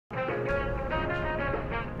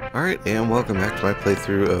Alright, and welcome back to my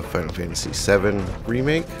playthrough of Final Fantasy VII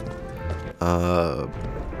Remake.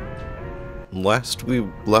 Last we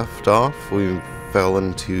left off, we fell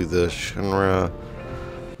into the Shinra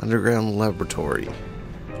Underground Laboratory.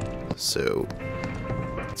 So,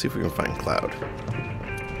 let's see if we can find Cloud.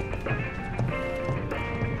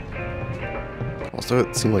 Also,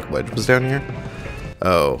 it seemed like Wedge was down here.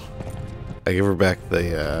 Oh, I gave her back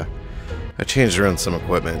the, I changed around some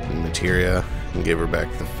equipment and materia and gave her back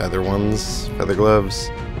the feather ones, feather gloves.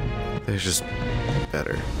 They're just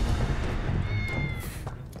better.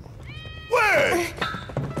 Wedge!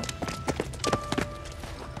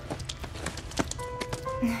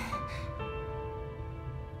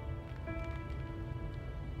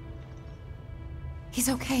 He's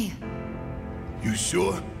okay. You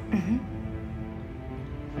sure? Mm-hmm.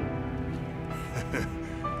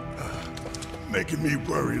 Making me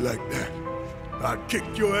worry like that. I'd kick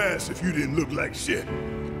your ass if you didn't look like shit.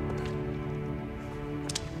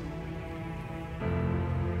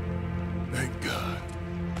 Thank God.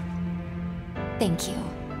 Thank you.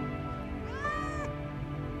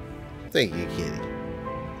 Thank you, kitty.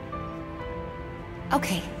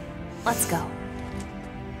 Okay, let's go.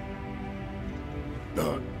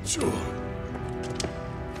 Not sure.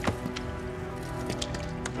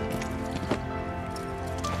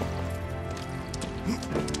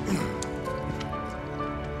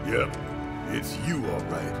 Yep, it's you all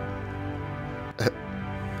right.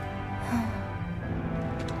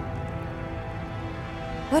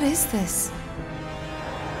 What is this?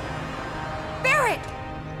 Barret!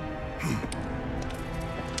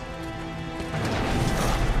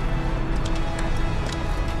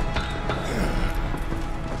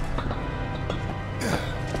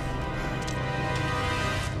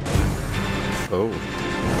 Oh.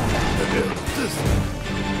 The hell is this?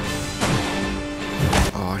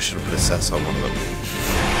 Oh, I should have put a cess on one of them.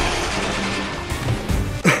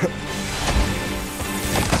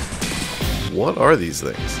 What are these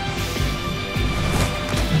things?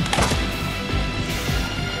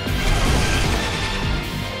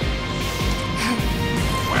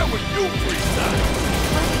 Where were you freestyle?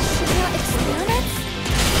 Shinra experiments?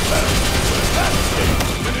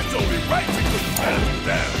 And it's only right we couldn't pass it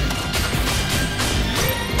down.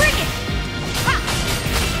 Bring it! Ha!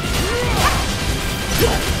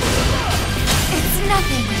 It's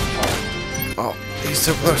nothing. Oh, he's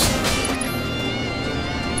so close.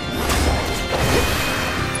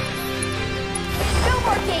 No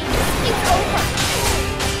more games. It's over.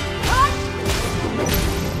 Huh?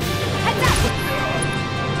 Heads up.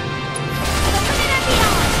 The limit and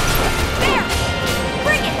beyond. There.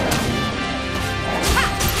 Bring it. Ha!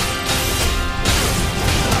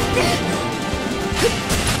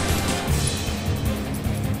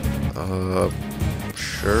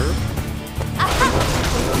 Sure.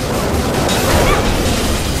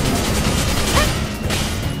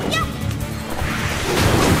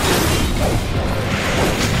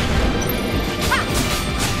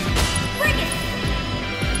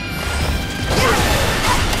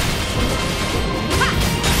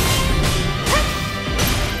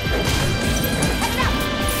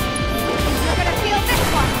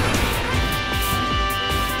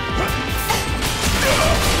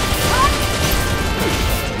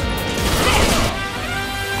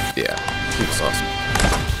 Yeah, he was awesome.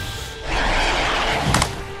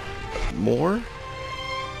 More?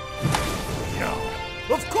 No.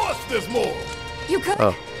 Of course there's more. You could.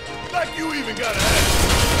 Oh, Like you even gotta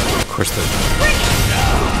ask. of course there. Bring it.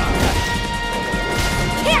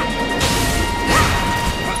 Here.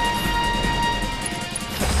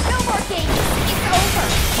 No more games. It's over.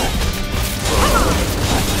 Come on.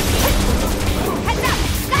 Heads up.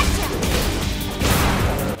 Gotcha.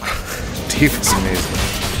 Steve is amazing.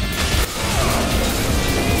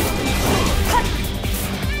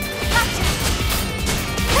 Gotcha.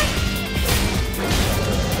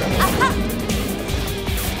 Aha.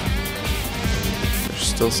 There's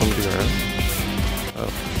still somebody around.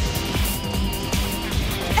 Oh.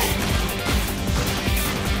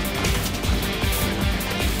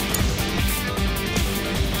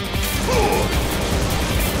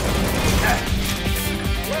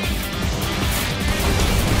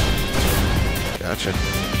 Gotcha.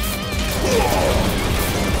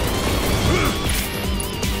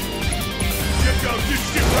 Check out this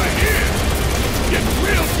shit right here. Getting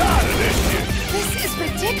real tired of this shit. This is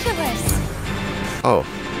ridiculous. Oh,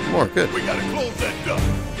 more good. We gotta close that door.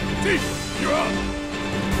 Tifa, you're up.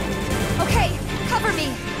 Okay, cover me.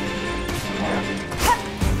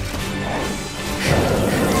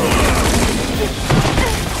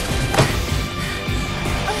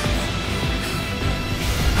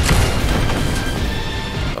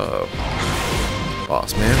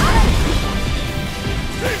 Boss man.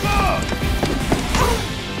 Keep up!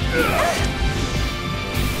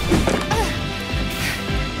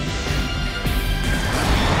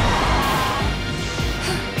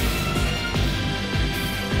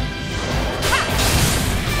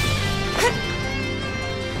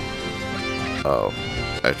 Oh,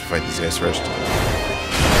 I have to fight these guys first.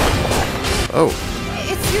 Oh,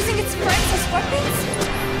 It's using its friends as weapons?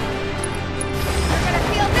 We're gonna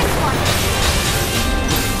feel this one.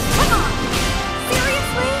 Come on!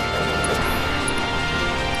 Seriously?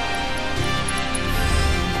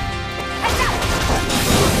 Heads up!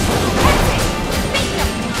 That's it! Beat them!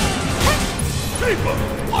 Keep up!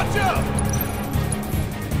 Watch out!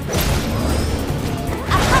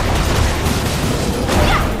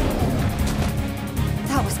 Yeah!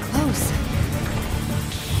 That was close.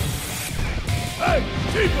 Hey,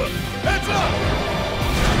 keep up! Heads up!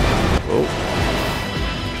 oh,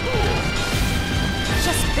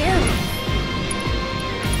 Just barely.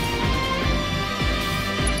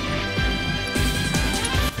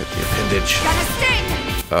 hit the appendage. Gotta sting!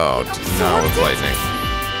 Oh, not with lightning.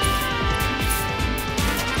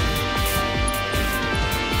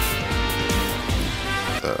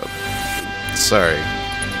 Sorry.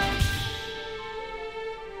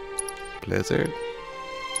 Blizzard?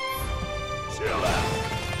 Chill out!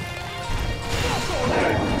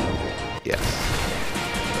 Yes.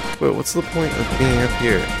 Wait, what's the point of being up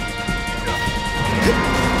here?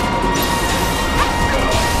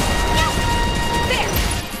 There!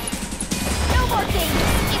 No more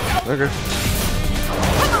games! It's over! Okay.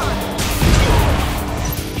 Come on!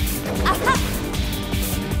 Aha!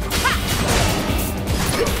 Ha!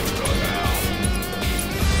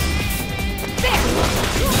 There!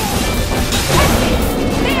 That's it!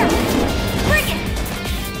 There! Bring it!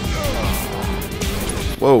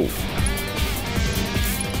 Whoa.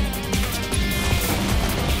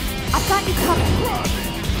 I've got you covered.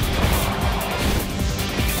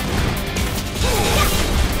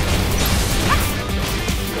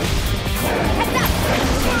 Heads up!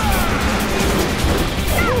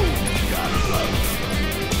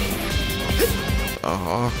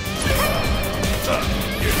 Aw.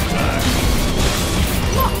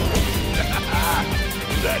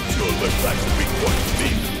 That sure looks like a big one to me.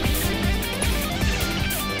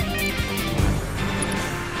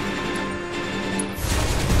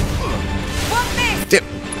 One miss! Dip.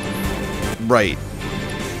 Right.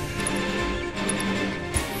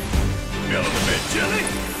 Feeling a bit chilly?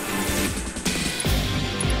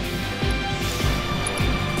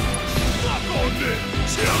 Knock on this!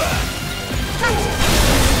 Chill out!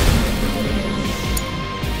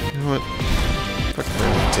 You know what? Fuck my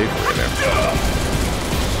tape right now.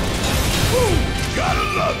 Gotta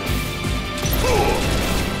love it!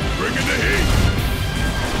 Bringing the heat!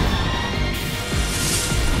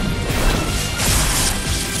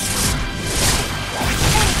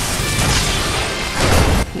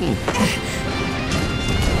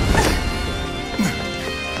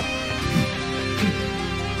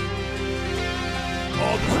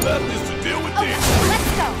 All that's left is to deal with this.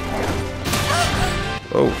 Let's go!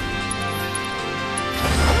 Oh.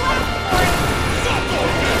 Suck on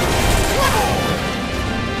this!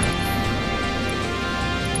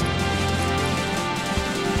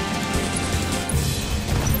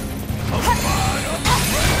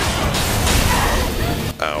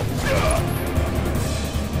 Ow.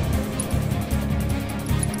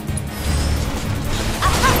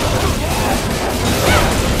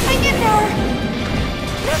 Hang in there!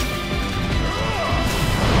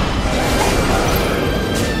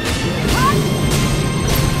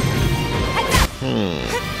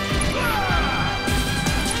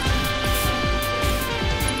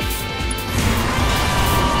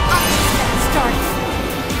 Start.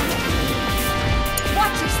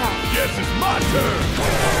 Watch yourself. Guess it's my turn!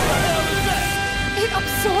 What the hell is that? It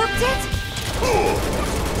absorbed it?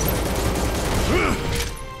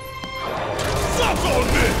 Suck on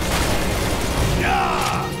this!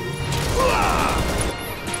 Yeah!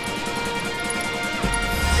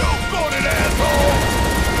 Go for it, asshole!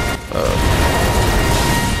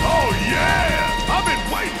 Oh yeah! I've been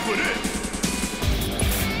waiting for this!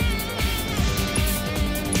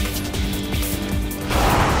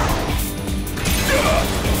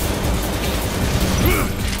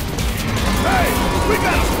 Hey! We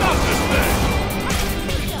gotta stop this thing!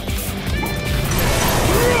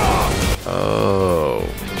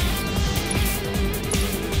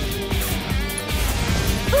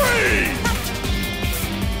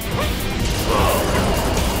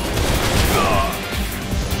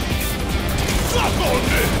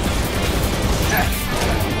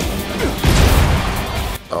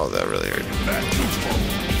 Oh, that really hurt. Back too slow.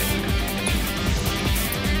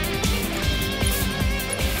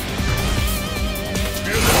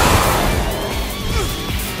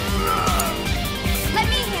 Let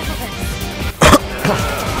me handle this.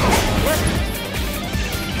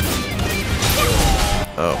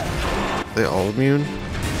 Oh. Are they all immune?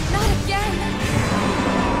 Not again.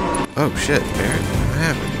 Oh shit, Barrett. What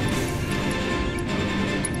happened?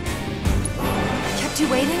 Kept you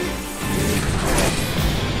waiting?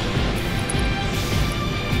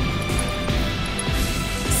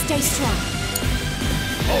 Stay strong.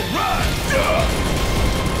 All right.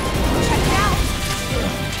 Check it out.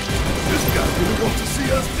 This guy really wants to see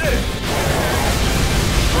us dead.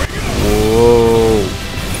 Bring it on. Whoa.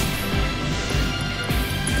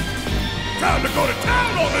 Time to go to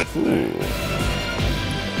town on this thing. Ooh.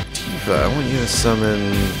 Tifa, I want you to summon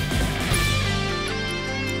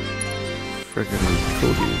friggin'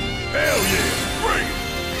 Cody. Hell yeah. Bring it.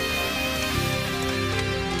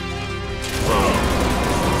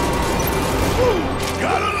 Woo,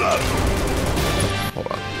 gotta love it. Hold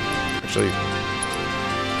on. Actually,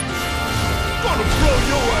 Gonna blow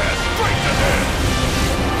your ass straight to hell.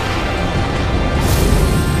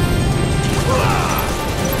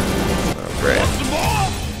 oh, great. Want some more?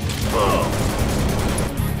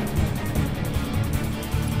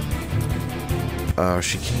 Oh,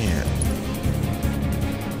 she can't.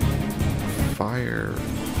 Fire.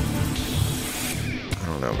 I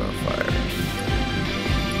don't know about fire.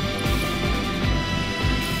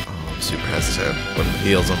 Oh, I'm super hesitant when it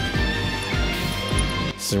heals him.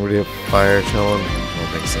 Does anybody have fire chilling? I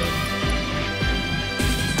don't think so.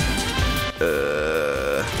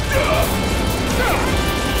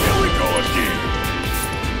 Here we go again.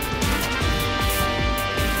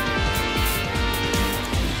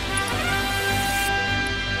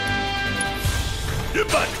 You're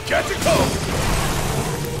about to catch a cold.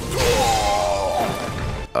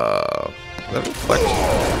 That reflection.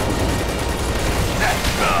 That's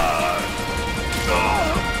done.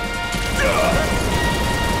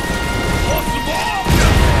 Want some more?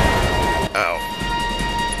 Ow.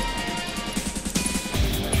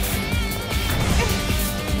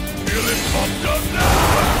 Feeling pumped up now.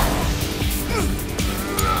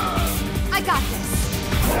 I got this.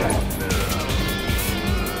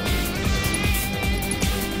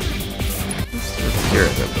 Here it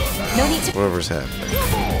is. No need to. Whatever's happening.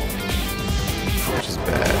 Which is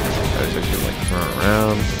bad. I was actually like throwing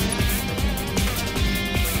around.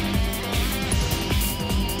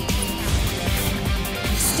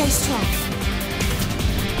 Stay strong.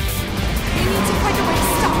 You need to find a way to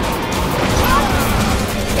stop it.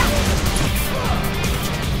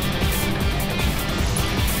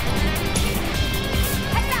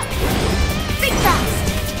 Heads up! Think fast!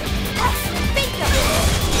 Bingo!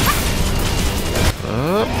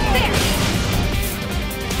 Up. There!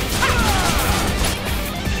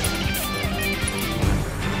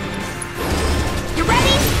 You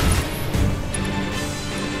ready?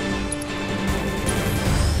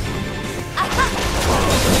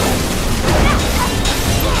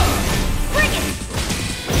 Bring it!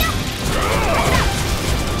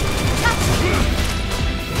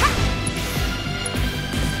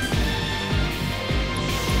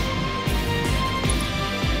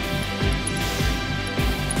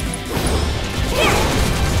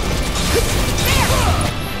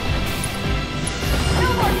 No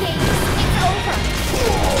more games. It's over.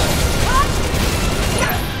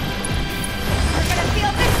 We're gonna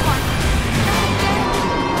feel this one.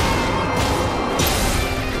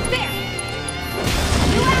 There.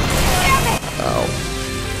 You have to stab it. Ow.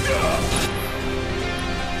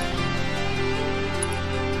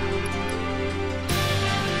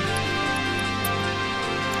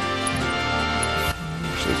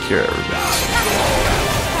 Actually cure everybody.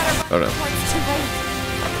 Oh no. Before it's too late.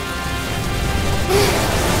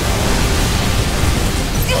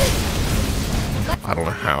 I don't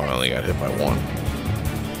know how I only got hit by one.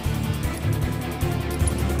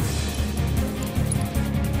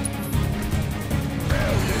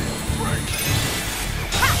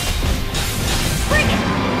 Bring it.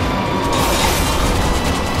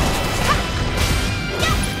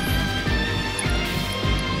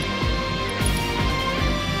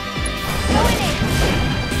 Going in.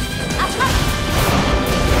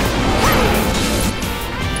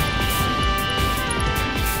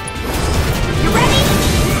 You ready?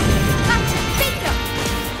 Bingo.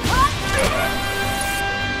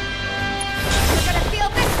 You're gonna feel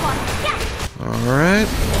this one. Alright.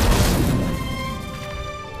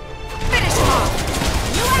 Finish him off.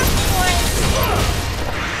 You asked for it.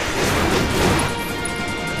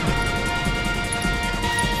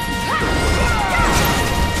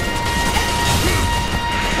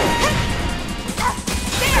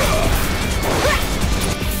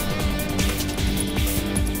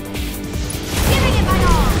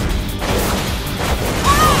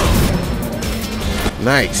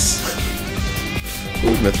 Nice.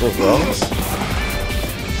 Ooh, mithril gloves.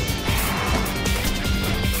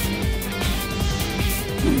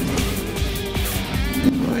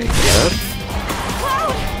 My God.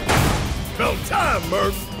 About time,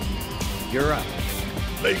 Murph. You're up.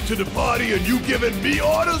 Late to the party and you giving me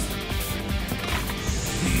orders?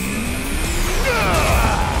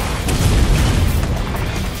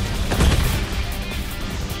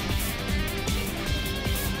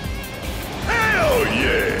 Hell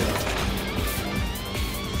yeah!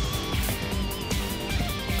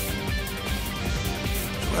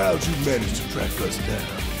 So how'd you manage to track us down?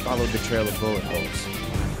 Followed the trail of bullet holes.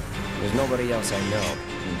 There's nobody else I know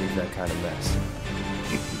who can do that kind of mess.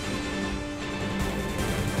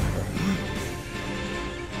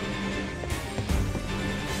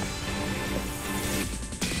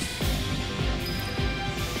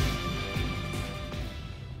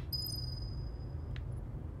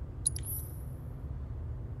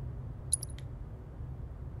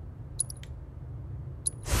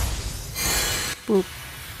 Boop.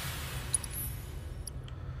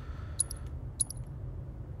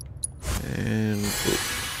 And boop.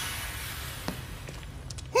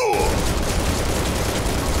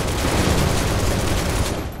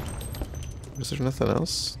 Is there nothing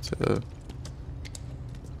else to...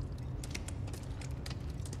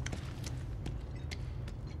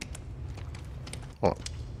 Hold on.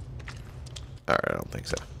 Alright, I don't think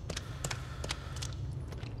so.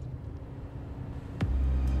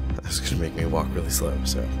 That's gonna make me walk really slow,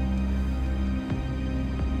 so...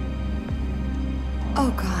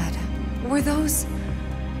 Oh God, were those...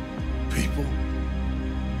 People?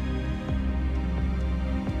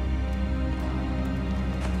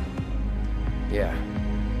 Yeah.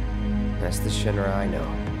 That's the Shinra I know.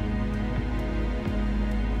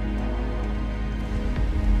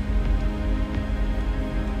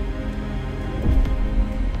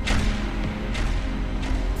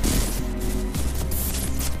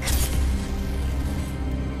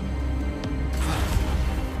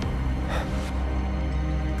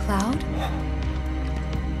 Cloud?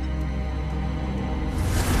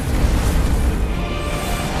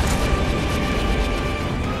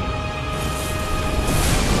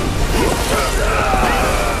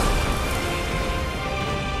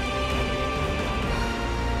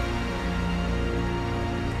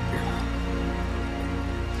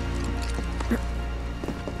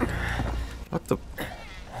 What the...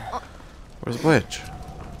 Where's Wedge?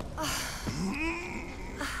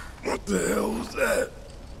 What the hell was that?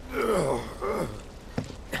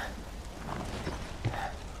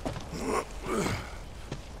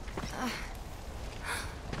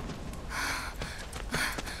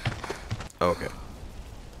 Okay.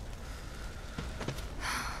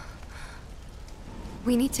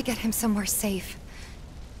 We need to get him somewhere safe.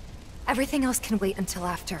 Everything else can wait until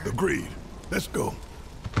after. Agreed. Let's go.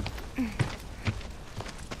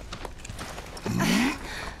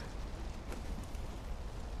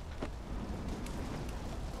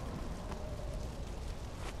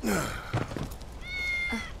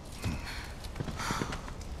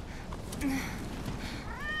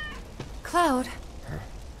 Cloud?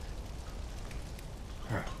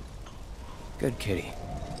 Good kitty.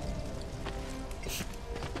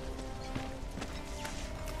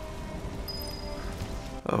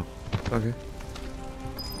 Oh, okay.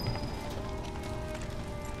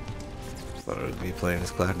 Thought I would be playing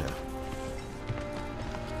as Cloud now.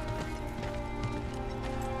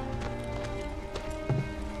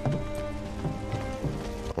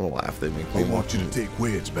 I'm gonna laugh, they make I me want you to take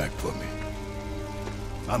Wedge back for me.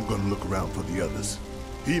 I'm gonna look around for the others.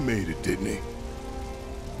 He made it, didn't he?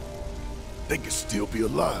 They could still be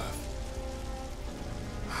alive.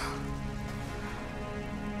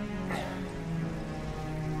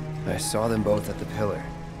 I saw them both at the pillar.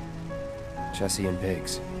 Jesse and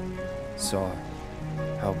Biggs. Saw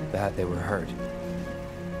how bad they were hurt.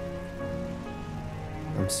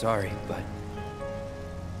 I'm sorry, but...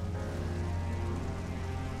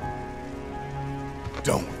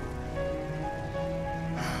 Don't.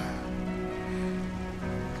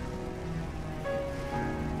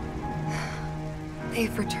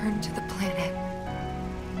 They've returned to the planet.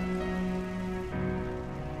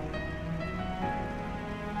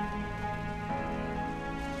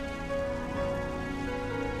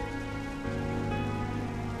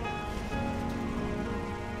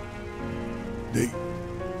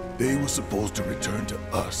 They were supposed to return to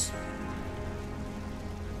us.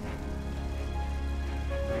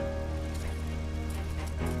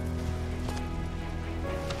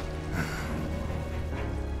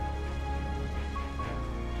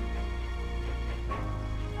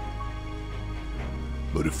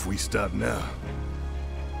 But if we stop now,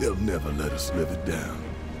 They'll never let us live it down.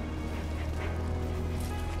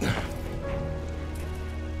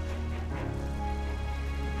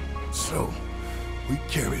 So, we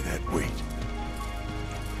carry that weight.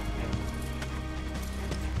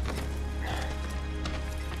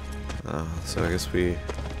 So I guess we...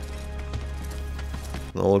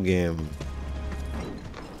 the old game,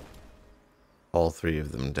 all three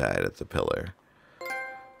of them died at the pillar.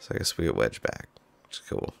 So I guess we get Wedge back, which is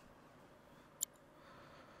cool.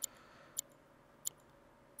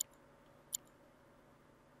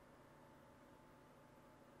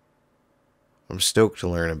 I'm stoked to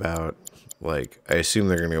learn about, like, I assume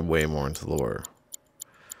they're going to go way more into lore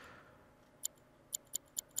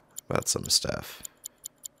about some stuff.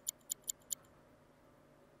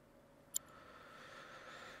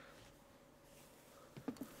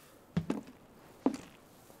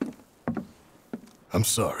 I'm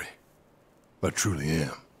sorry. I truly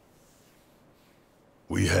am.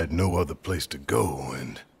 We had no other place to go,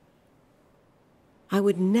 and... I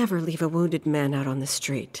would never leave a wounded man out on the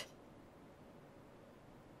street.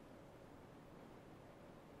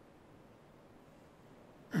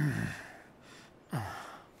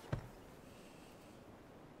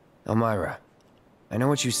 Elmira, I know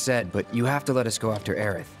what you said, but you have to let us go after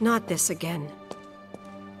Aerith. Not this again.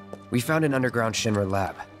 We found an underground Shinra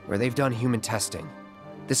lab, where they've done human testing.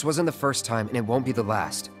 This wasn't the first time, and it won't be the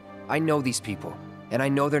last. I know these people, and I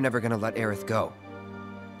know they're never gonna let Aerith go.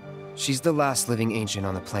 She's the last living ancient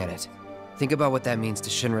on the planet. Think about what that means to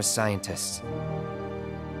Shinra's scientists.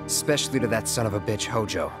 Especially to that son of a bitch,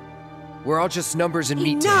 Hojo. We're all just numbers and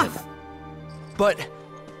meat to him. Enough! But...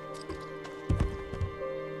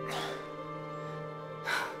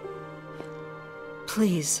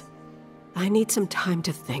 Please, I need some time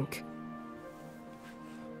to think.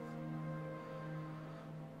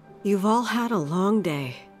 You've all had a long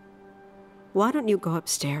day. Why don't you go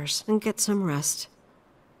upstairs and get some rest?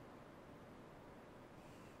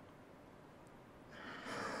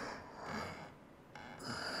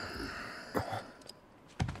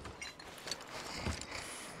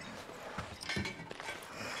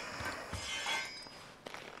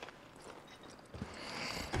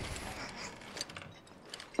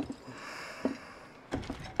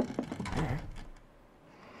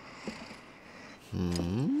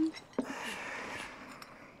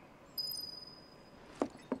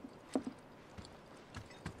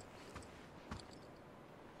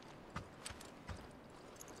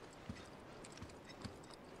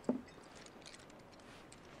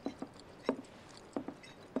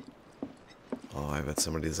 Oh, I bet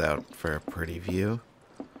somebody's out for a pretty view.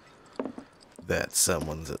 That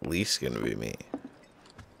someone's at least gonna be me.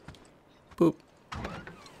 Boop.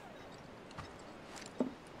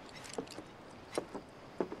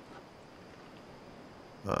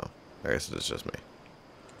 Oh, I guess it's just me.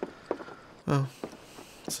 Oh,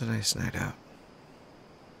 it's a nice night out.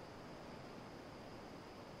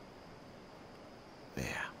 Yeah.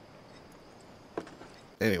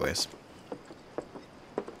 Anyways.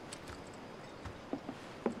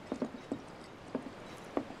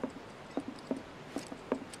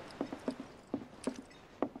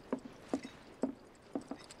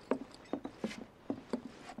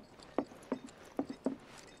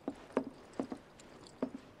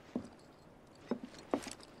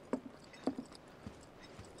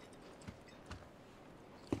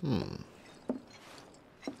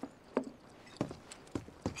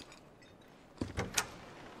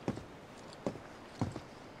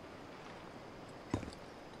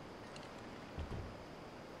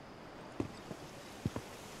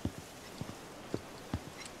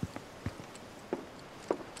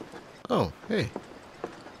 Oh, hey.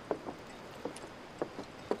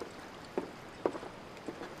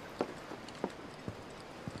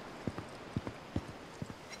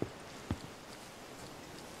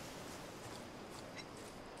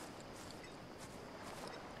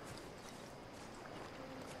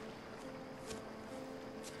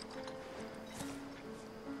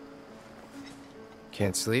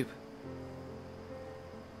 Can't sleep?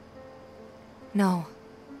 No.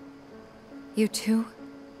 You too?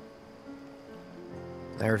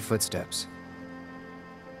 I heard footsteps.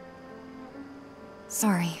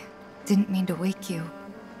 Sorry. Didn't mean to wake you.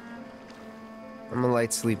 I'm a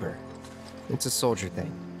light sleeper. It's a soldier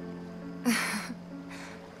thing.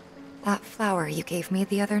 That flower you gave me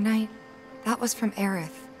the other night? That was from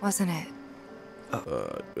Aerith, wasn't it?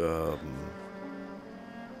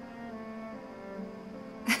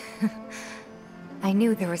 I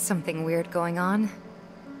knew there was something weird going on.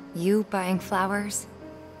 You buying flowers?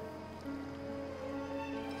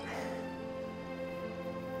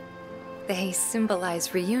 They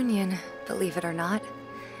symbolize reunion, believe it or not.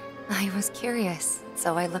 I was curious,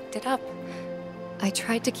 so I looked it up. I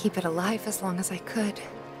tried to keep it alive as long as I could.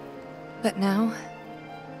 But now,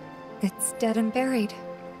 it's dead and buried.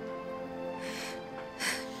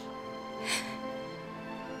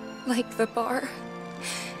 Like the bar,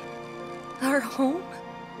 our home,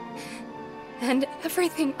 and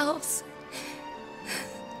everything else.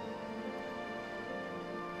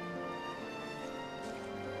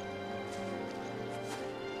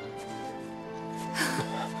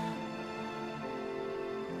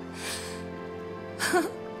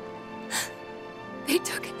 They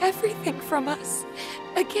took everything from us.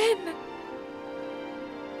 Again.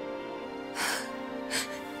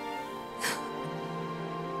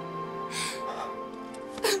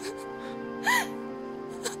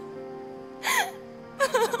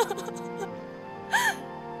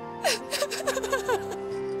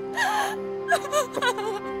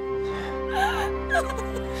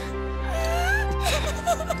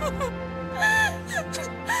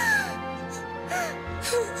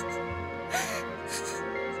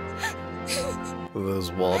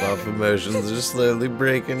 Those walled-off emotions are slowly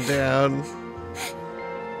breaking down.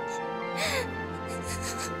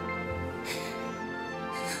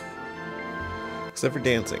 Except for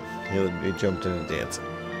dancing. He jumped into dancing.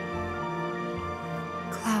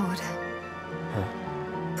 Cloud.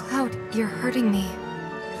 Cloud, you're hurting me.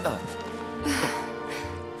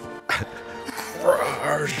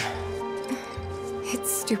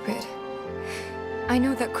 It's stupid. I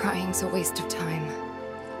know that crying's a waste of time.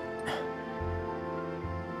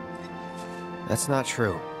 That's not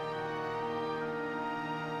true.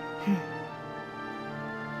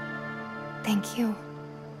 Thank you.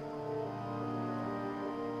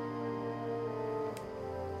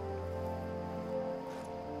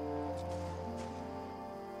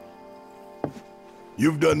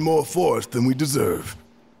 You've done more for us than we deserve.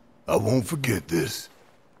 I won't forget this.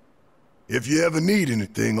 If you ever need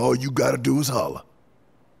anything, all you gotta do is holler.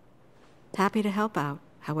 Happy to help out,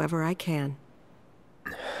 however I can.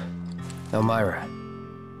 Elmira.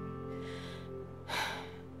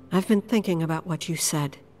 I've been thinking about what you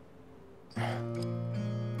said.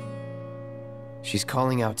 She's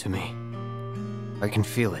calling out to me. I can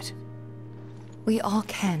feel it. We all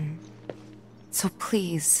can. So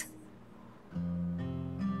please.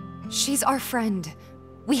 She's our friend.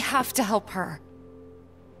 We have to help her.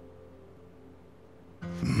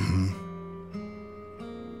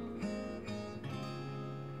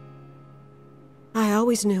 I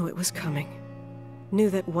always knew it was coming. Knew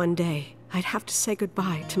that one day I'd have to say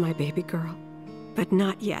goodbye to my baby girl. But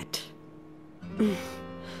not yet.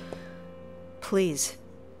 Please,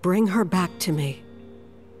 bring her back to me.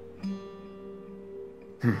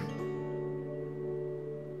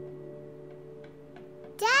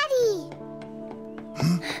 Daddy!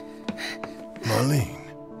 Marlene.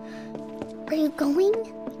 Are you going?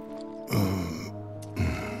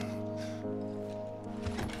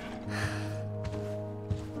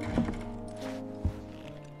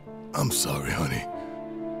 I'm sorry, honey.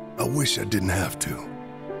 I wish I didn't have to.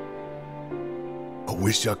 I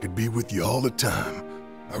wish I could be with you all the time.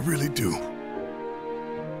 I really do.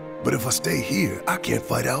 But if I stay here, I can't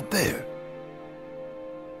fight out there.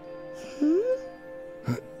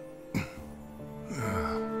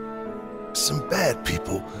 Some bad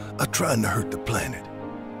people are trying to hurt the planet.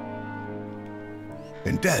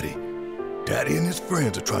 And Daddy and his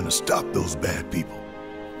friends are trying to stop those bad people.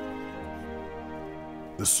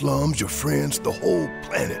 The slums, your friends, the whole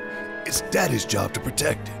planet. It's Daddy's job to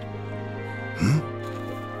protect it.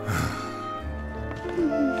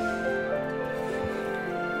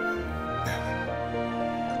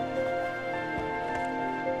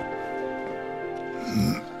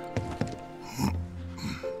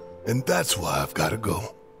 And that's why I've got to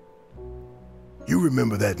go. You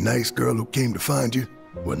remember that nice girl who came to find you?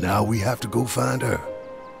 Well, now we have to go find her.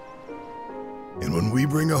 And when we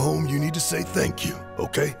bring her home, you need to say thank you,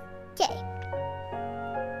 okay? Okay.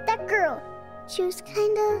 That girl, she was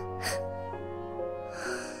kinda...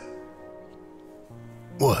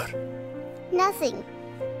 What? nothing.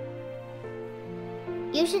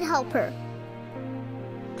 You should help her.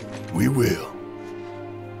 We will.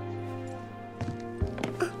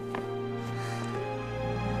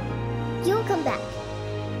 You'll come back,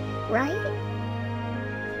 right?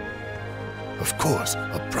 Of course,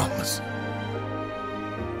 I promise.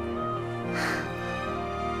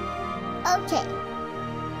 Okay.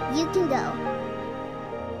 You can go.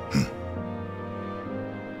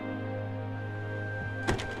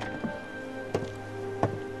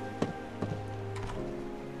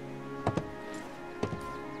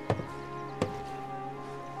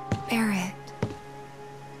 Barrett.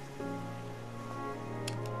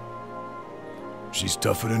 she's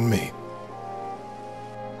tougher than me.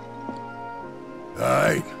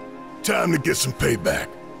 Alright, time to get some payback.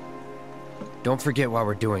 Don't forget why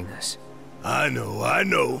we're doing this. I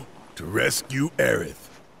know. To rescue Aerith.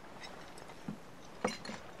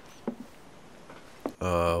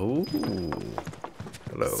 Oh.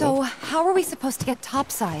 Hello. So, how are we supposed to get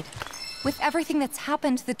topside? With everything that's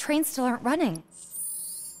happened, the trains still aren't running.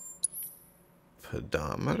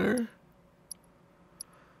 Pedometer?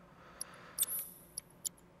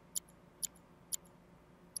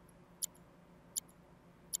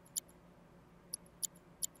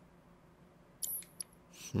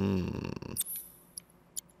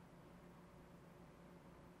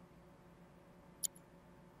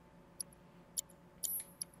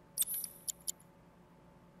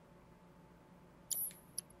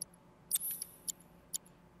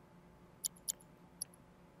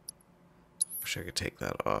 Wish I could take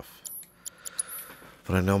that off.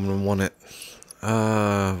 But I know I'm gonna want it.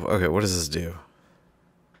 Okay, what does this do?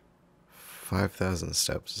 5,000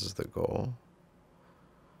 steps is the goal.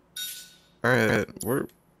 Alright,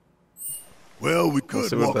 Well, we could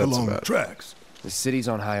see what walk that's along the about. tracks. The city's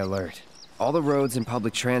on high alert. All the roads and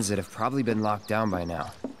public transit have probably been locked down by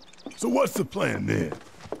now. So what's the plan then?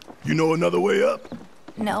 You know another way up?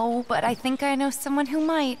 No, but I think I know someone who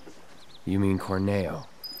might. You mean Corneo?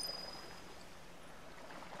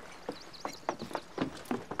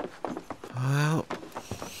 Well,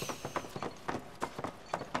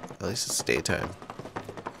 at least it's daytime.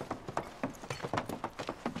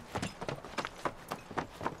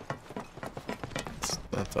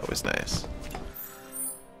 That's always nice.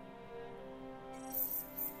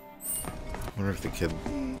 I wonder if the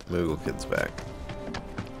Moogle kid's back.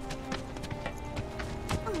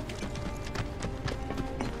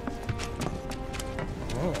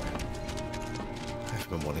 I've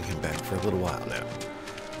been wanting him back for a little while now.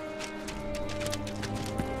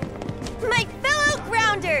 My fellow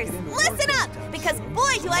grounders, listen up, because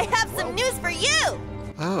boy, do I have some news for you!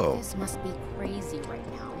 Oh. This must be crazy right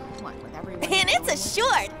now. What, with everyone... And it's a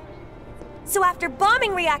short! So after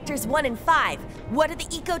bombing reactors 1 and 5, what do the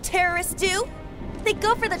eco-terrorists do? They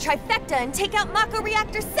go for the trifecta and take out Mako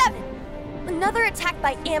Reactor 7! Another attack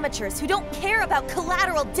by amateurs who don't care about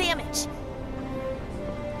collateral damage.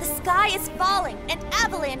 The sky is falling, and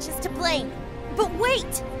Avalanche is to blame. But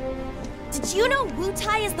wait! Did you know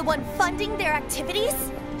Wutai is the one funding their activities?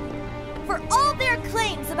 For all their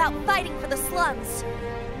claims about fighting for the slums,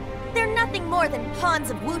 they're nothing more than pawns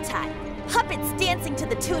of Wutai, puppets dancing to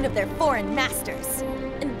the tune of their foreign masters.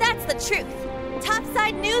 And that's the truth.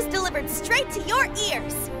 Topside news delivered straight to your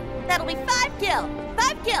ears. That'll be 5 gil.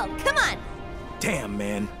 5 gil, come on. Damn,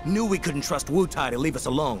 man. Knew we couldn't trust Wutai to leave us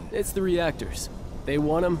alone. It's the reactors. They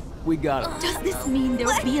want them, we got them. Does this mean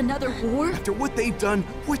there'll be another war? After what they've done,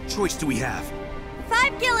 what choice do we have?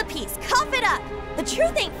 5 gil apiece, cough it up. The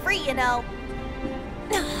truth ain't free, you know.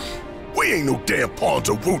 We ain't no damn pawns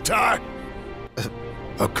of Wutai.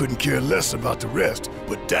 I couldn't care less about the rest,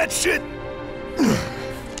 but that shit...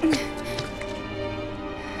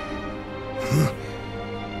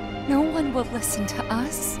 No one will listen to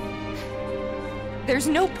us. There's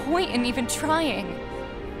no point in even trying.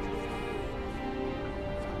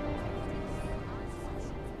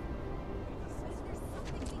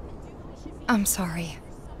 I'm sorry.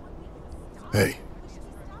 Hey,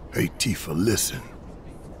 Tifa, listen.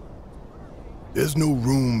 There's no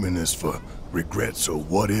room in this for regrets or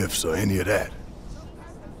what-ifs or any of that.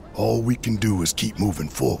 All we can do is keep moving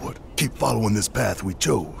forward, keep following this path we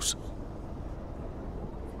chose.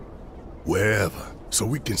 Wherever, so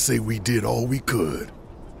we can say we did all we could.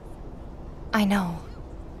 I know.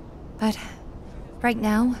 But right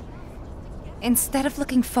now, instead of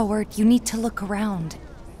looking forward, you need to look around.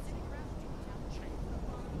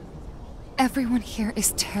 Everyone here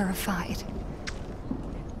is terrified.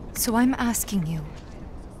 So I'm asking you,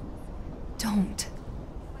 don't.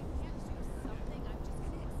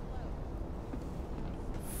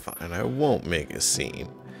 Fine, I won't make a scene.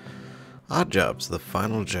 Odd Job's the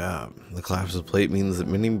final job. The collapse of the plate means that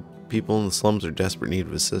many people in the slums are in desperate need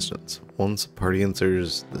of assistance. Once the party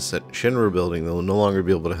enters the Shinra building, they'll no longer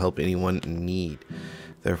be able to help anyone in need.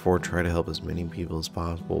 Therefore, try to help as many people as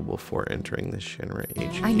possible before entering the Shinra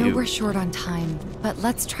HQ. I know we're short on time, but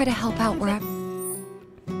let's try to help out wherever.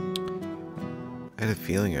 I had a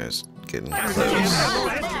feeling I was getting close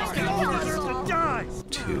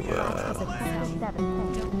to,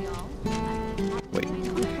 wait.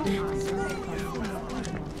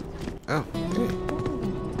 Oh, hey.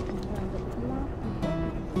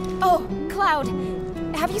 Oh, Cloud!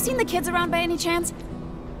 Have you seen the kids around by any chance?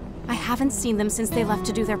 I haven't seen them since they left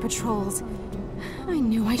to do their patrols. I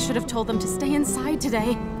knew I should have told them to stay inside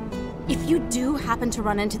today. If you do happen to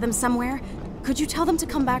run into them somewhere, could you tell them to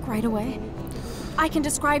come back right away? I can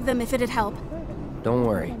describe them if it'd help. Don't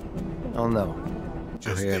worry. I'll know.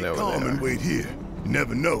 Just I think I stay know where calm they and are. wait here. You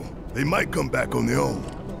never know. They might come back on their own.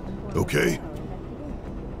 Okay?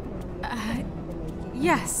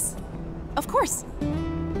 Yes. Of course.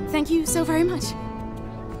 Thank you so very much.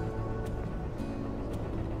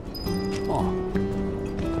 Oh.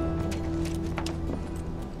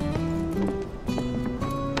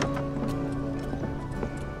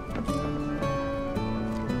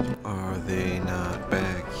 Are they not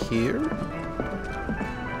back here?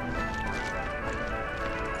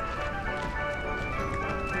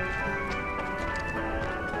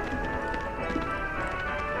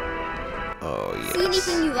 Oh, yes. See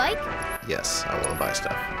anything you like? Yes, I want to buy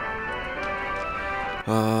stuff.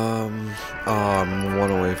 Oh, I'm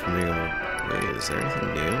one away from being able to... Wait, is there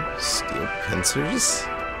anything new? Steel pincers?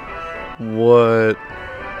 What?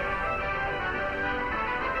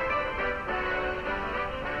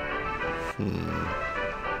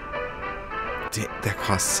 That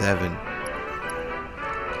costs 7.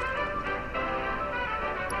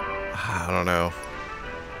 I don't know.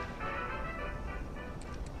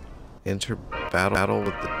 Enter battle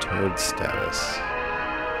with the Toad status.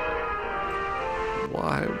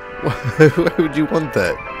 Why? Why would you want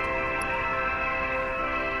that?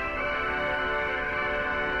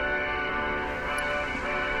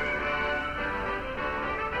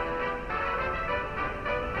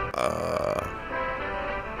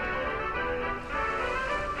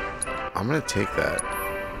 I'm gonna take that.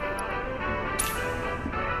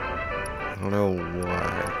 I don't know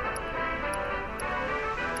why.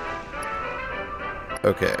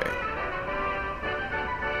 Okay.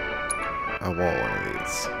 I want one of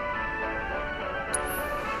these.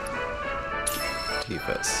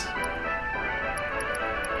 Tifa's.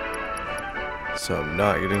 So I'm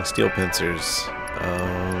not getting steel pincers.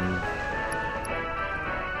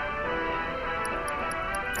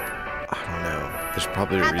 I don't know. There's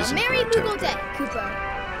probably a Have reason a for merry it too. Moogle day, Cooper.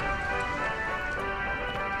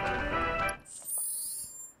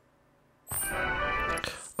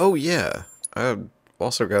 Oh yeah, I've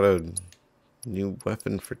also got a new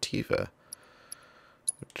weapon for Tifa,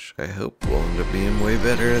 which I hope will end up being way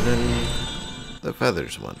better than the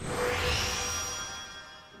feathers one.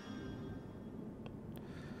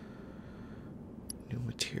 New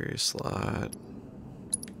materia slot.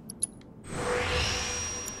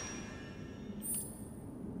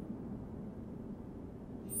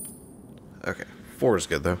 Okay, 4 is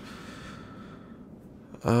good though.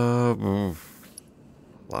 A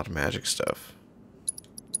lot of magic stuff.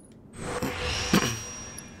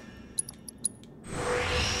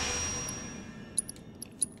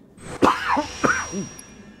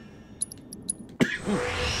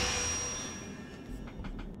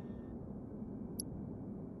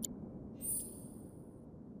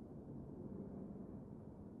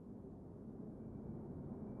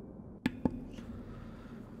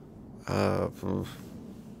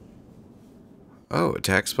 Oh,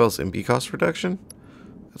 attack spells MP cost reduction?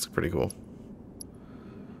 That's pretty cool.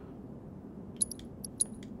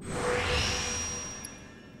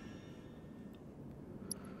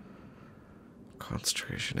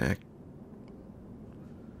 Concentration act.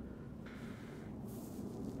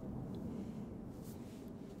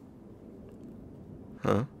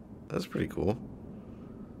 Huh? That's pretty cool.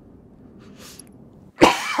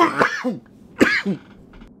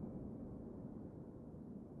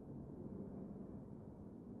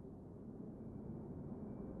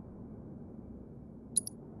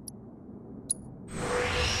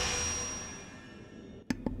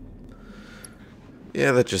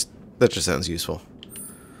 Yeah, that just sounds useful.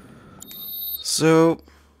 So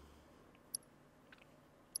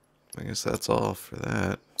I guess that's all for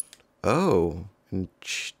that. Oh, and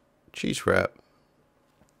cheese wrap.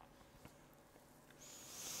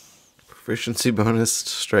 Proficiency bonus to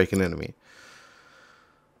strike an enemy.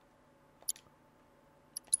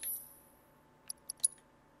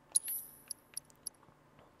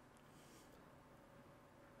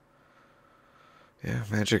 Yeah,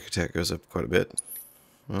 magic attack goes up quite a bit.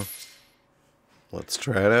 Well, let's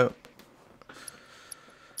try it out.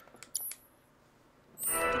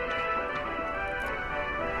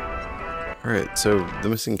 Alright, so the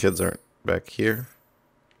missing kids aren't back here.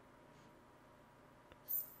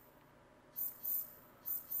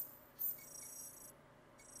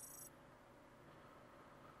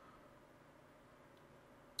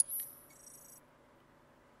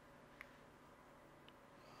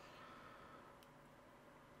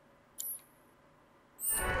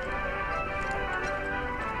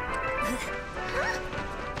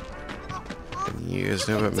 You guys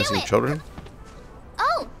know about missing children?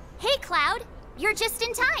 Oh, hey Cloud. You're just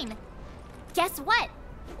in time. Guess what?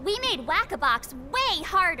 We made Whack-A-Box way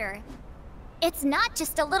harder. It's not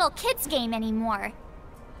just a little kid's game anymore.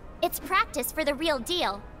 It's practice for the real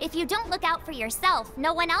deal. If you don't look out for yourself,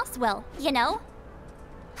 no one else will, you know?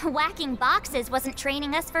 Whacking boxes wasn't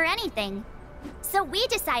training us for anything. So we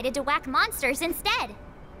decided to whack monsters instead.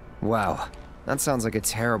 Wow, that sounds like a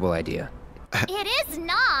terrible idea. It is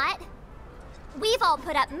not. We've all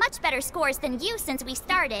put up much better scores than you since we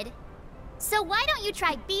started. So why don't you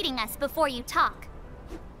try beating us before you talk?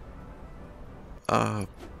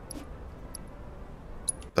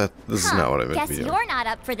 This is not what I meant to be doing. Guess you're not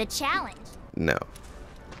up for the challenge. No.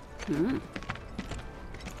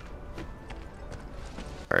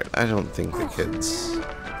 Alright, I don't think the kids...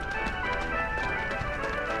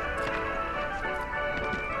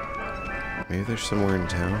 Maybe they're somewhere in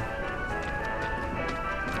town?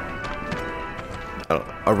 I don't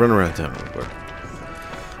know. I'll run around town real quick.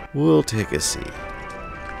 We'll take a seat.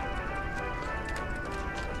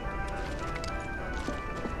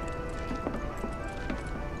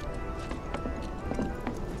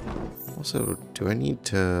 Also, do I need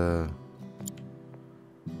to...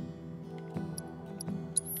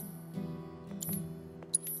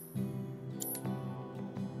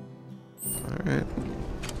 Alright.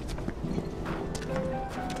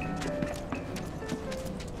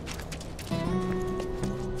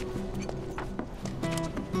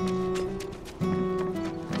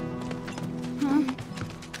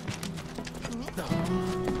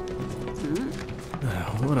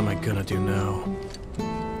 What am I gonna do now?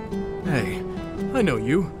 Hey, I know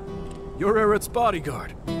you. You're Aerith's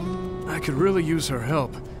bodyguard. I could really use her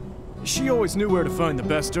help. She always knew where to find the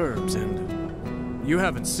best herbs, and you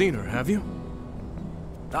haven't seen her, have you?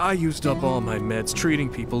 I used up all my meds treating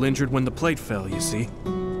people injured when the plate fell, you see.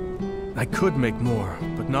 I could make more,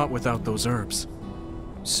 but not without those herbs.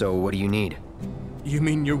 So what do you need? You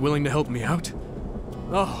mean you're willing to help me out?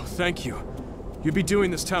 Oh, thank you. You'd be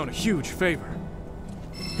doing this town a huge favor.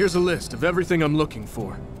 Here's a list of everything I'm looking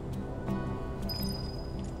for.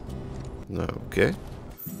 Okay.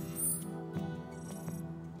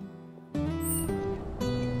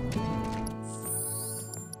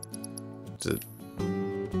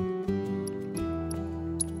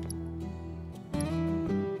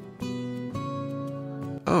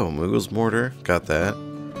 Oh, Moogle's mortar. Got that.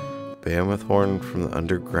 Behemoth horn from the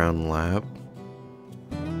underground lab.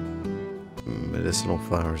 Medicinal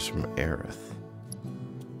flowers from Aerith.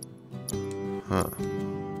 Huh.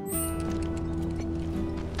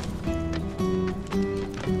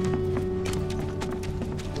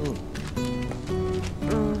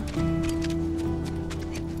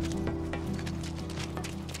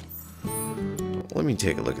 Let me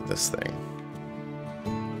take a look at this thing.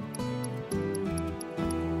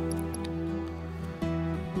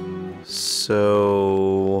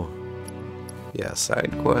 So, yeah,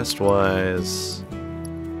 side quest wise,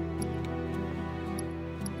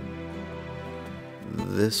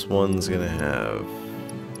 this one's gonna have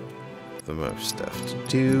the most stuff to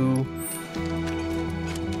do,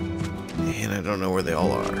 and I don't know where they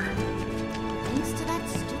all are. Thanks to that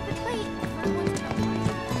stupid plate.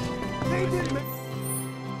 They didn't make...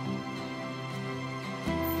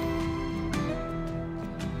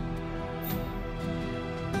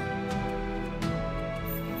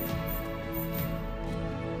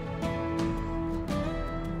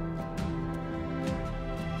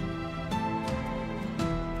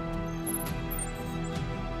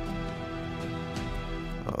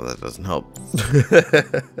 Oh, that doesn't help.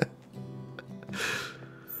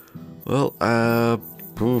 Well,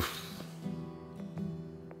 oof.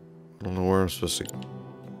 I don't know where I'm supposed to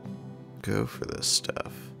go for this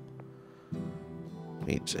stuff.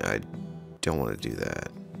 I don't want to do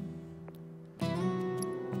that.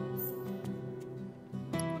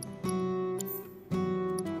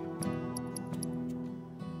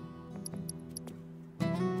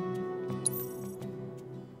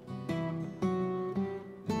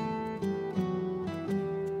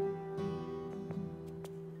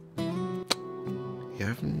 I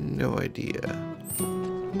have no idea.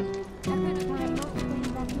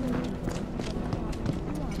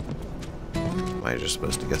 Am I just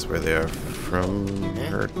supposed to guess where they are from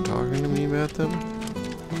her talking to me about them?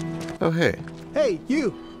 Oh, hey. Hey,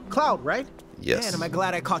 you! Cloud, right? Yes. Man, am I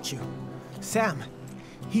glad I caught you. Sam,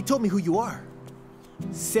 he told me who you are.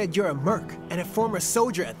 Said you're a merc, and a former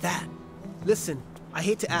soldier at that. Listen, I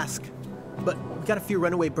hate to ask, but we got a few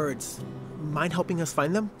runaway birds. Mind helping us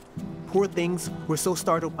find them? Poor things were so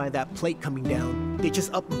startled by that plate coming down, they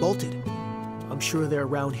just up and bolted. I'm sure they're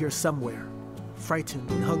around here somewhere,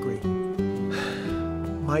 frightened and hungry.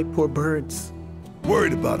 My poor birds.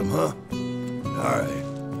 Worried about them, huh?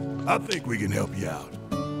 Alright. I think we can help you out.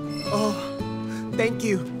 Oh, thank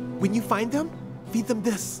you. When you find them, feed them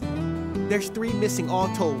this. There's 3 missing all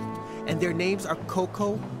told, and their names are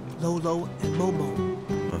Coco, Lolo, and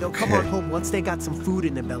Momo. They'll come on home once they got some food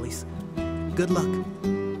in their bellies. Good luck.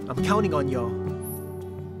 I'm counting on y'all.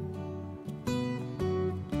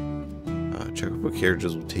 Chocobo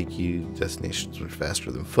carriages will take you to destinations much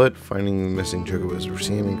faster than foot. Finding the missing chocobos or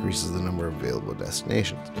seeing them increases the number of available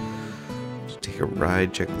destinations. So take a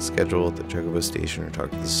ride, check the schedule at the chocobo station, or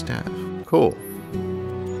talk to the staff. Cool.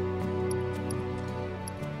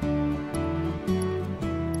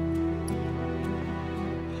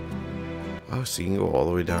 Oh, so you can go all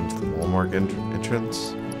the way down to the Walmart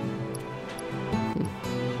entrance?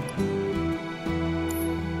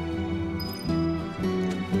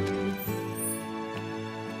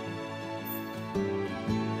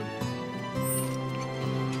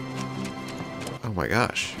 Oh my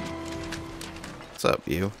gosh. What's up,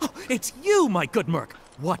 you? Oh, it's you, my good Merc!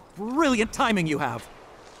 What brilliant timing you have!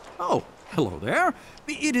 Oh, hello there.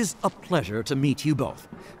 It is a pleasure to meet you both.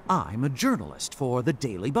 I'm a journalist for the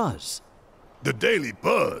Daily Buzz. The Daily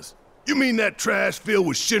Buzz? You mean that trash filled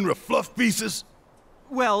with Shinra fluff pieces?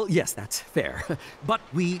 Well, yes, that's fair. But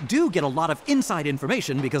we do get a lot of inside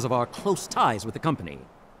information because of our close ties with the company.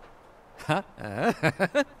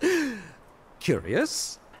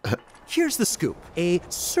 Curious? Here's the scoop. A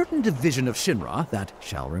certain division of Shinra, that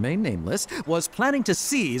shall remain nameless, was planning to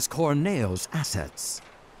seize Corneo's assets.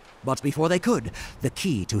 But before they could, the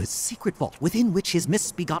key to his secret vault, within which his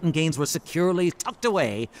misbegotten gains were securely tucked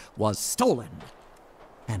away, was stolen.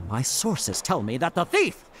 And my sources tell me that the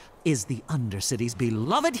thief is the Undercity's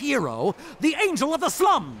beloved hero, the Angel of the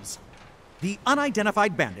Slums! The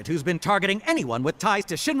unidentified bandit who's been targeting anyone with ties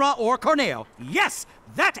to Shinra or Corneo. Yes,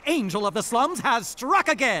 that Angel of the Slums has struck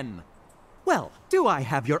again! Well, do I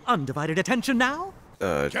have your undivided attention now?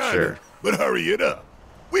 Sure. But hurry it up.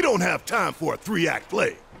 We don't have time for a 3-act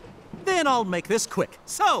play. Then I'll make this quick.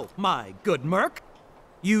 So, my good Merc,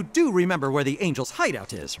 you do remember where the Angel's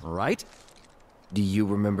hideout is, right? Do you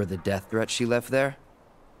remember the death threat she left there?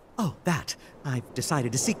 Oh, that. I've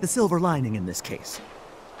decided to seek the silver lining in this case.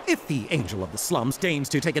 If the Angel of the Slums deigns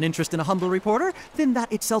to take an interest in a humble reporter, then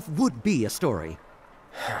that itself would be a story.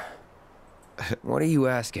 What are you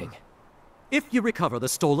asking? If you recover the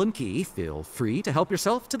stolen key, feel free to help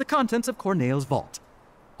yourself to the contents of Corneo's vault.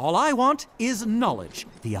 All I want is knowledge,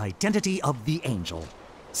 the identity of the Angel.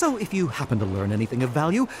 So if you happen to learn anything of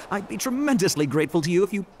value, I'd be tremendously grateful to you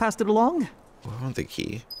if you passed it along. I want the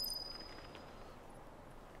key.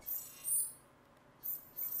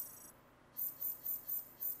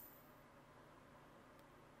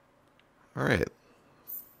 Alright.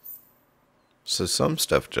 So some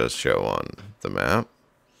stuff does show on the map.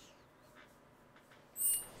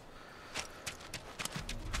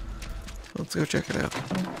 Let's go check it out.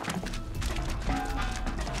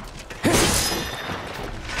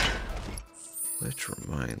 Which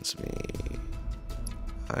reminds me,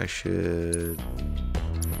 I should...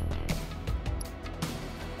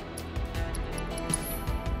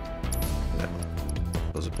 No.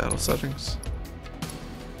 Those are battle settings.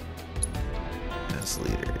 As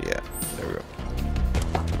leader, yeah. There we go.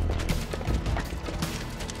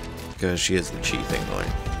 Because she has the chi thing going.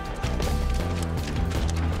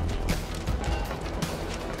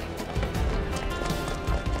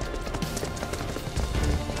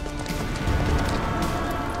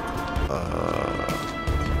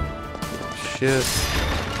 Shit.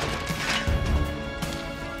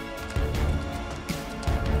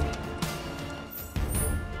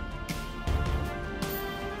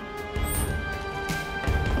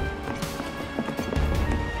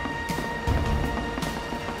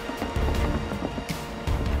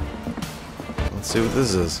 Let's see what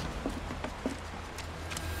this is.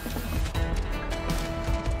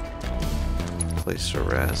 Place to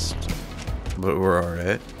rest. But we're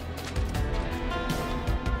alright.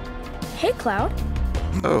 Hey, Cloud.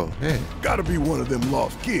 Oh, hey. Gotta be one of them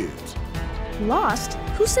lost kids. Lost?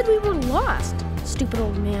 Who said we were lost? Stupid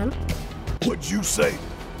old man. What'd you say?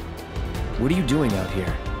 What are you doing out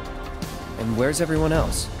here? And where's everyone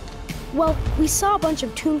else? Well, we saw a bunch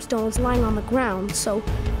of tombstones lying on the ground, so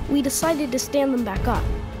we decided to stand them back up.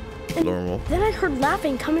 And normal. Then I heard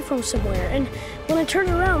laughing coming from somewhere, and when I turned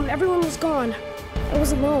around, everyone was gone. I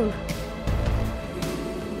was alone.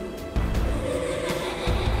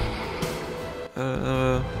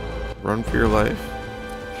 Run for your life.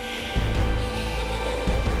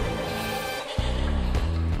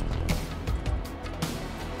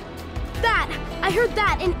 That! I heard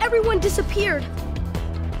that, and everyone disappeared.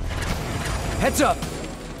 Heads up!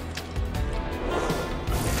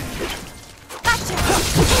 Gotcha!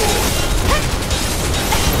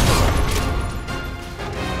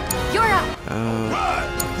 You're up!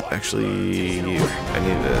 Actually, I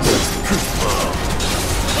need to...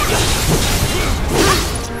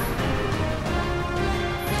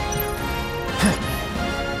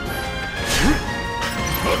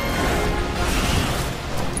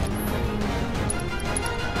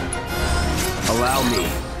 Allow me.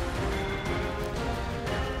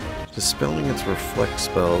 Dispelling its reflect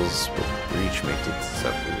spells with reach makes it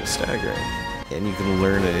susceptible to staggering. And you can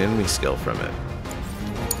learn an enemy skill from it.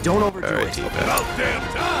 Don't overdo it. About damn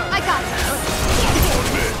time! I got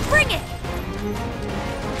this! Bring it!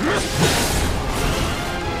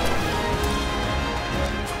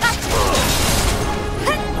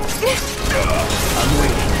 I'm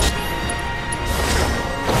waiting.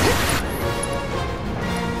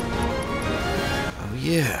 Oh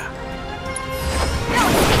yeah.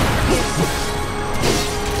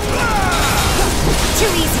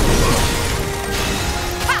 Too easy.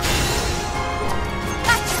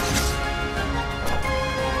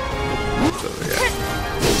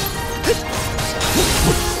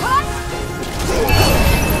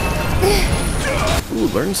 Ooh,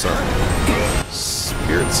 learn something.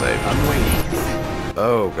 Spirit sight. I'm waiting.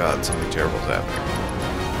 Oh god, something terrible's happening.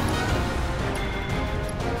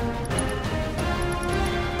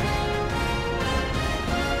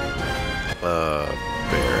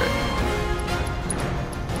 Barrett.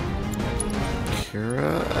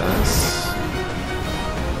 Kira S.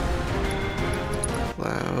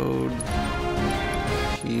 Cloud.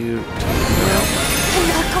 Cute. I'm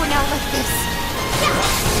not going out like this.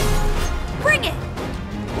 Bring it!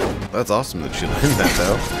 That's awesome that she learned that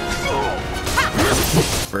though.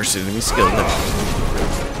 First enemy skill now.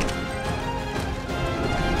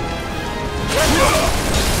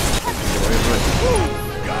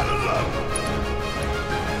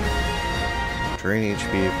 Drain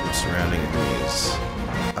HP from surrounding enemies.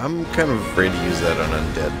 I'm kind of afraid to use that on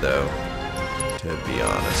undead though, to be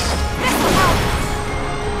honest.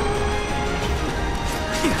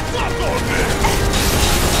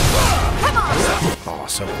 Come on! Oh,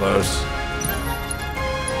 so close.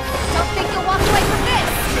 Don't think you'll walk away from this!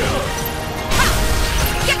 Ha!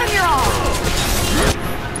 Give him your all!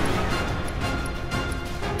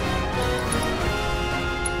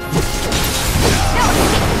 No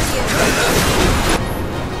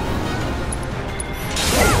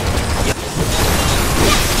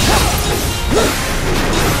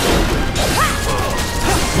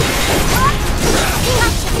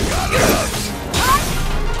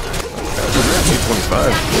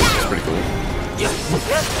That's pretty cool.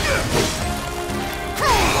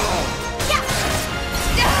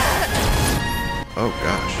 Oh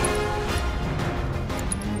gosh.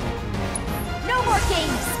 No more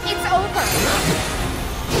games! It's over!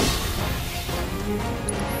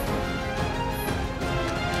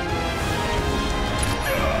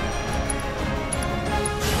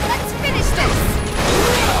 Let's finish this!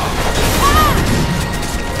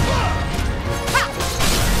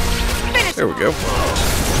 Finish There we go.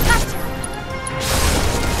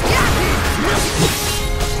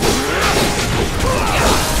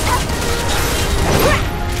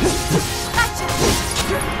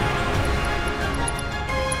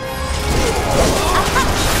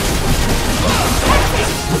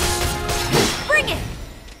 Bring it!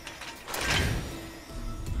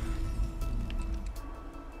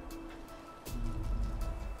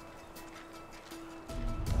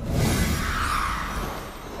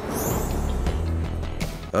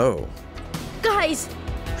 Oh. Guys!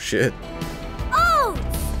 Shit. Oh!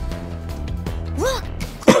 Look!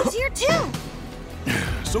 It's here too!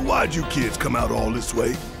 So why'd you kids come out all this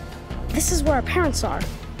way? This is where our parents are.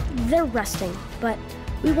 They're resting, but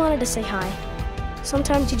we wanted to say hi.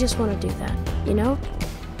 Sometimes you just want to do that, you know?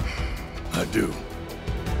 I do.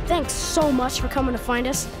 Thanks so much for coming to find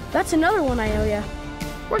us. That's another one I owe ya.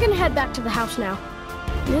 We're gonna head back to the house now.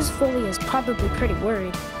 Ms. Foley is probably pretty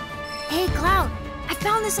worried. Hey, Cloud. I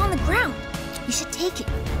found this on the ground. You should take it.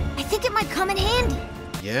 I think it might come in handy.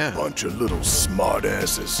 Yeah. Bunch of little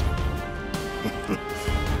smartasses.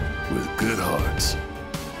 With good hearts.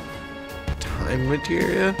 Time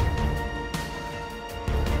materia?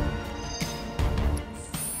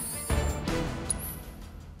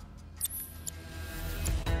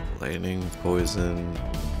 Lightning, poison.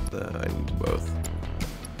 I need both.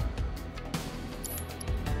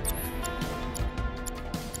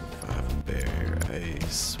 Bear,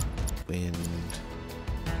 ice, wind.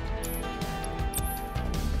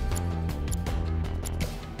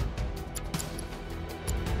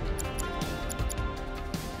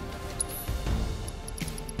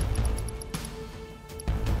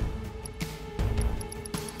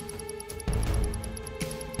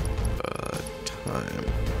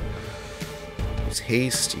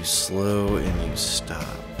 haste, you slow, and you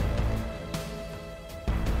stop.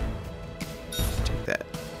 Take that.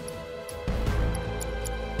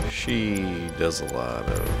 She does a lot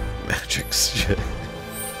of magic shit.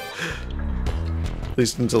 At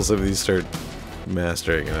least until some of these start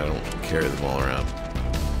mastering and I don't carry them all around.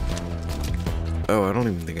 Oh, I don't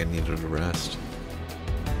even think I needed a rest.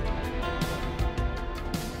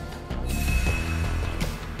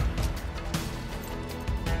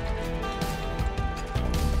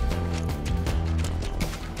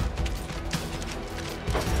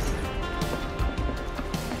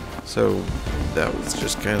 So, that was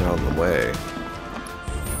just kind of on the way.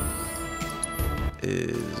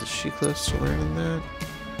 Is she close to learning that?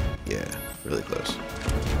 Yeah, really close.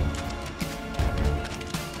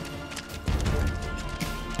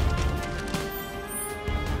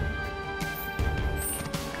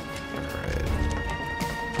 Alright.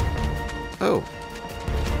 Oh.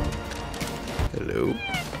 Hello.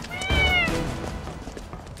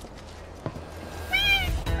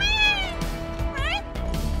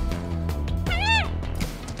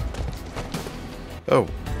 Oh.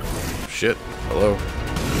 Shit. Hello.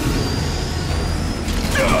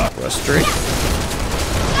 Frustrate.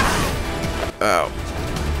 Ow.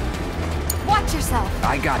 Watch yourself.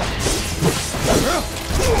 I got it.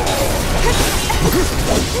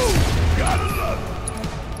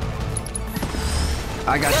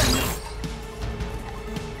 I got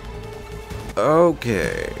you.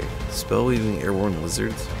 Okay. Spell-weaving airborne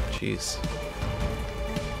lizards? Jeez.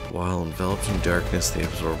 While enveloped in darkness, they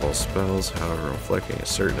absorb all spells. However, inflicting a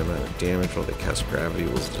certain amount of damage while they cast gravity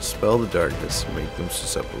will dispel the darkness and make them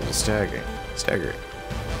susceptible to staggering.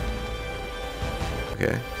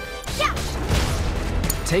 Okay. Yeah.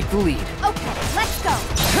 Take the lead. Okay, let's go.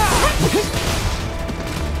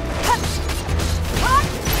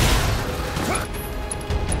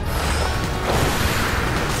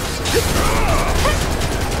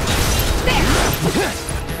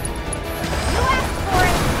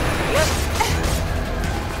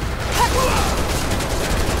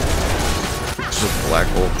 Just a black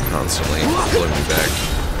hole constantly pulling me back.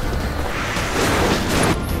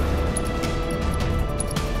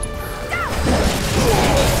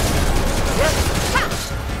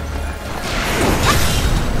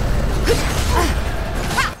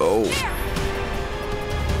 Oh.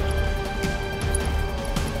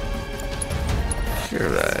 Here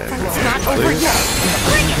It's not over yet.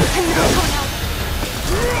 Bring it.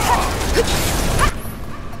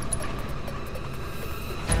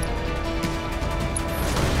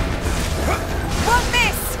 Won't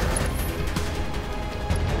miss.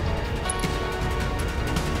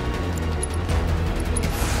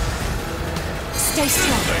 Stay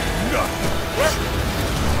still.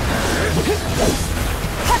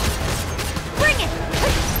 Bring it.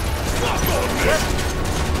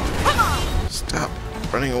 Come on. Stop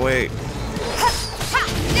running away.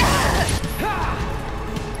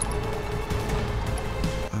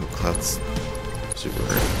 Oh, Cloud's super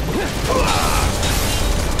hurt.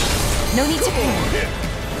 No need to panic.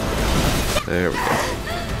 There we go.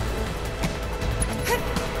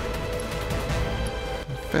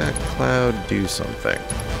 In fact, Cloud, do something.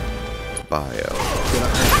 Bio.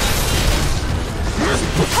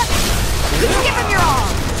 Give him your all.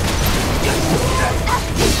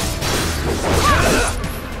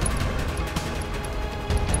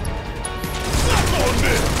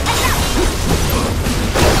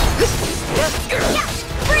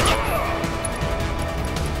 Bring it.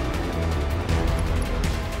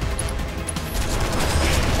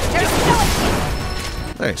 There's no.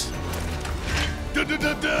 Nice.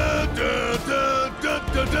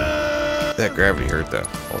 That gravity hurt though.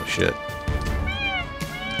 Holy shit.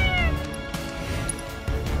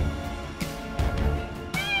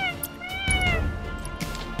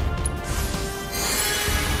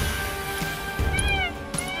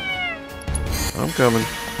 I'm coming.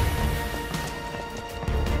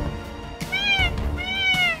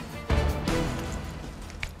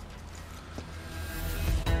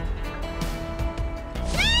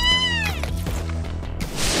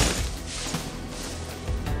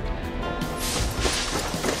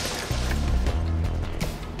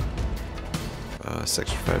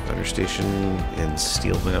 Section 5 Understation and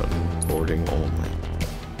Steel Mountain boarding only.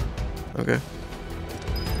 Okay.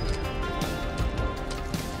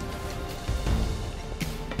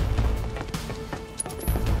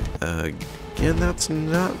 Again, that's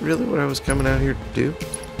not really what I was coming out here to do.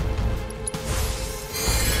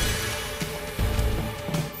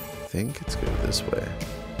 I think it's go this way.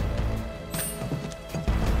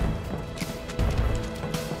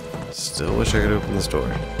 Still wish I could open this door.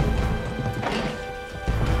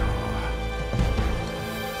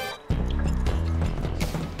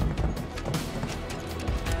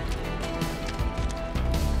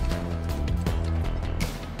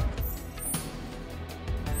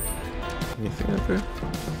 Okay.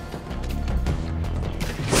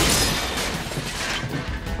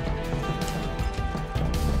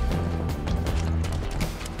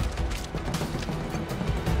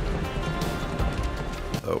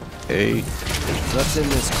 Okay. Let's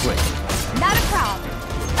end this quick. Not a problem.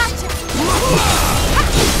 Gotcha.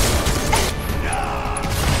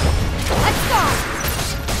 Let's go.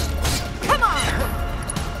 Come on.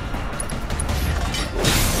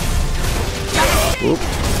 Oop.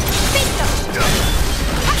 Bingo.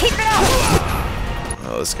 Keep it up.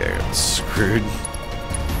 Oh, this guy got screwed.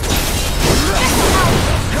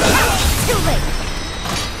 Too late.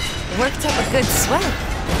 Worked up a good sweat.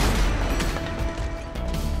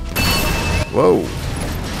 Whoa.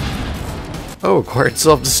 Oh, acquired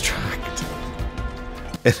self-destruct.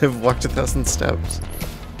 And have walked 1,000 steps.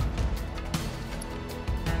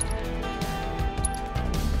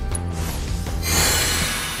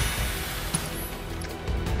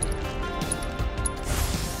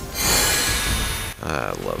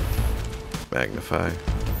 I love magnify.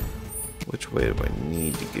 Which way do I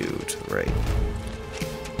need to go to the right?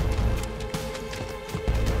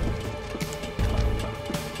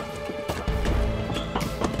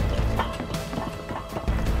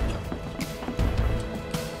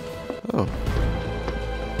 Oh.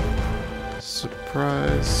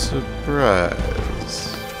 Surprise,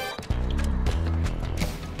 surprise.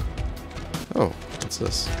 Oh, what's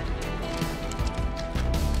this?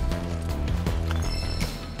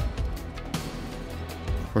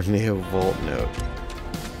 Corneo Vault Note.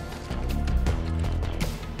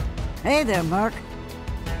 Hey there, Merc.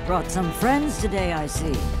 Brought some friends today, I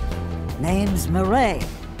see. Name's Murray.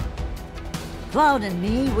 Cloud and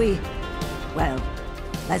me, well,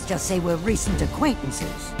 let's just say we're recent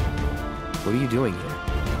acquaintances. What are you doing here?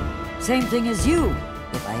 Same thing as you,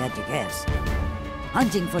 if I had to guess.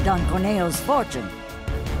 Hunting for Don Corneo's fortune.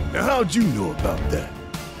 Now, how'd you know about that?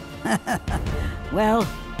 Well,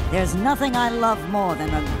 there's nothing I love more than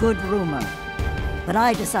a good rumor. But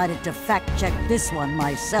I decided to fact-check this one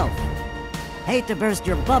myself. Hate to burst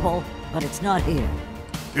your bubble, but it's not here.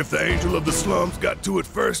 If the Angel of the Slums got to it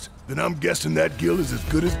first, then I'm guessing that guild is as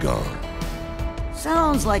good as gone.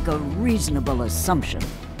 Sounds like a reasonable assumption.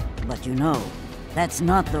 But you know, that's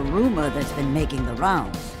not the rumor that's been making the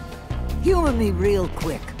rounds. Humor me real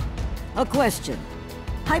quick. A question.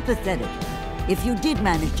 Hypothetically, if you did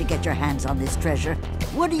manage to get your hands on this treasure,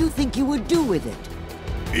 what do you think you would do with it?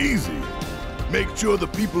 Easy. Make sure the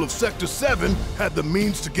people of Sector 7 had the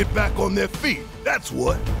means to get back on their feet. That's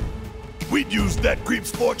what. We'd use that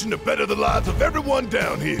creep's fortune to better the lives of everyone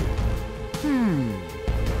down here.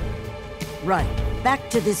 Right. Back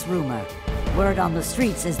to this rumor. Word on the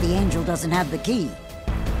street says the Angel doesn't have the key.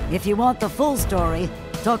 If you want the full story,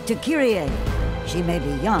 talk to Kyrie. She may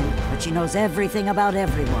be young, but she knows everything about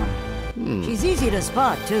everyone. She's easy to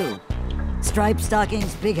spot, too. Striped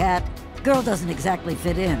stockings, big hat. Girl doesn't exactly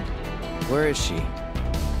fit in. Where is she?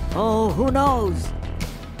 Oh, who knows?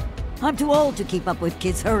 I'm too old to keep up with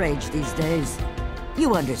kids her age these days.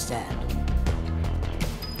 You understand.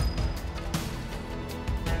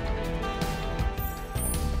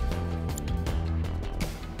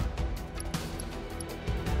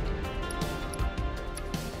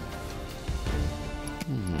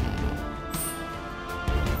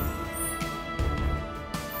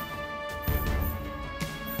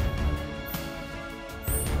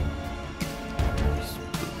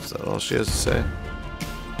 Is that all she has to say?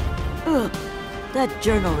 Ugh, that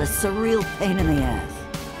journalist's a real pain in the ass.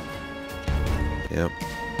 Yep.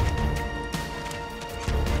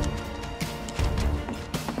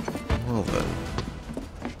 Well then.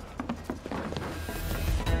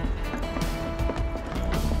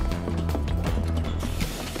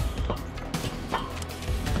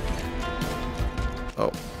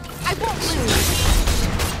 Oh. I won't lose.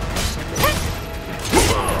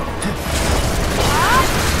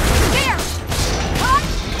 There!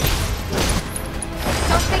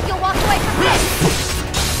 Don't think you'll walk away from this!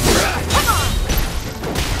 Come on!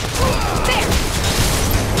 There!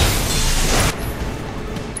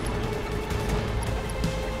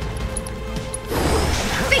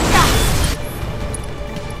 Big shot!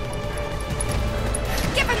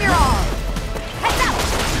 Give him your all! Heads out!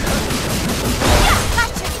 Yeah,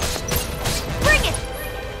 gotcha! Bring it!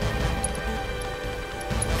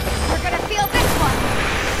 We're gonna feel this one!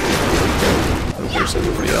 Oh, there's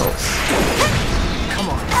everybody else. Come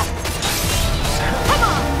on. Come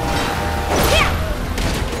on! Yeah!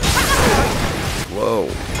 Whoa.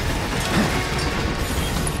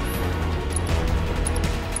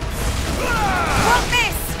 Won't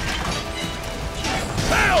miss!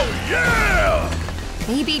 Hell yeah!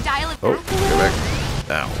 Maybe dial it Oh, back a go little? back.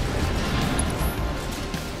 Ow.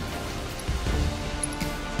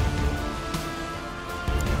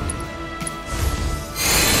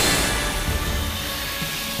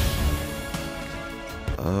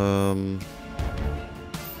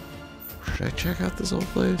 check out this old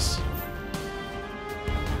place?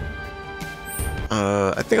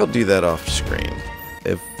 I think I'll do that off screen.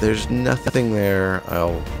 If there's nothing there,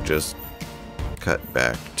 I'll just cut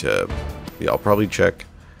back to... Yeah, I'll probably check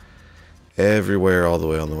everywhere all the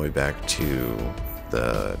way on the way back to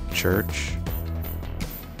the church.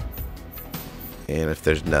 And if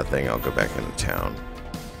there's nothing, I'll go back into town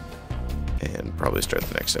and probably start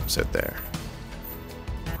the next episode there.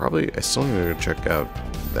 Probably, I still need to go check out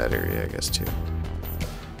that area, I guess, too.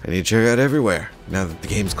 I need to check out everywhere now that the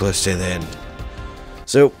game's close to the end.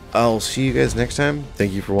 So, I'll see you guys next time.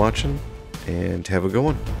 Thank you for watching, and have a good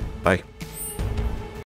one.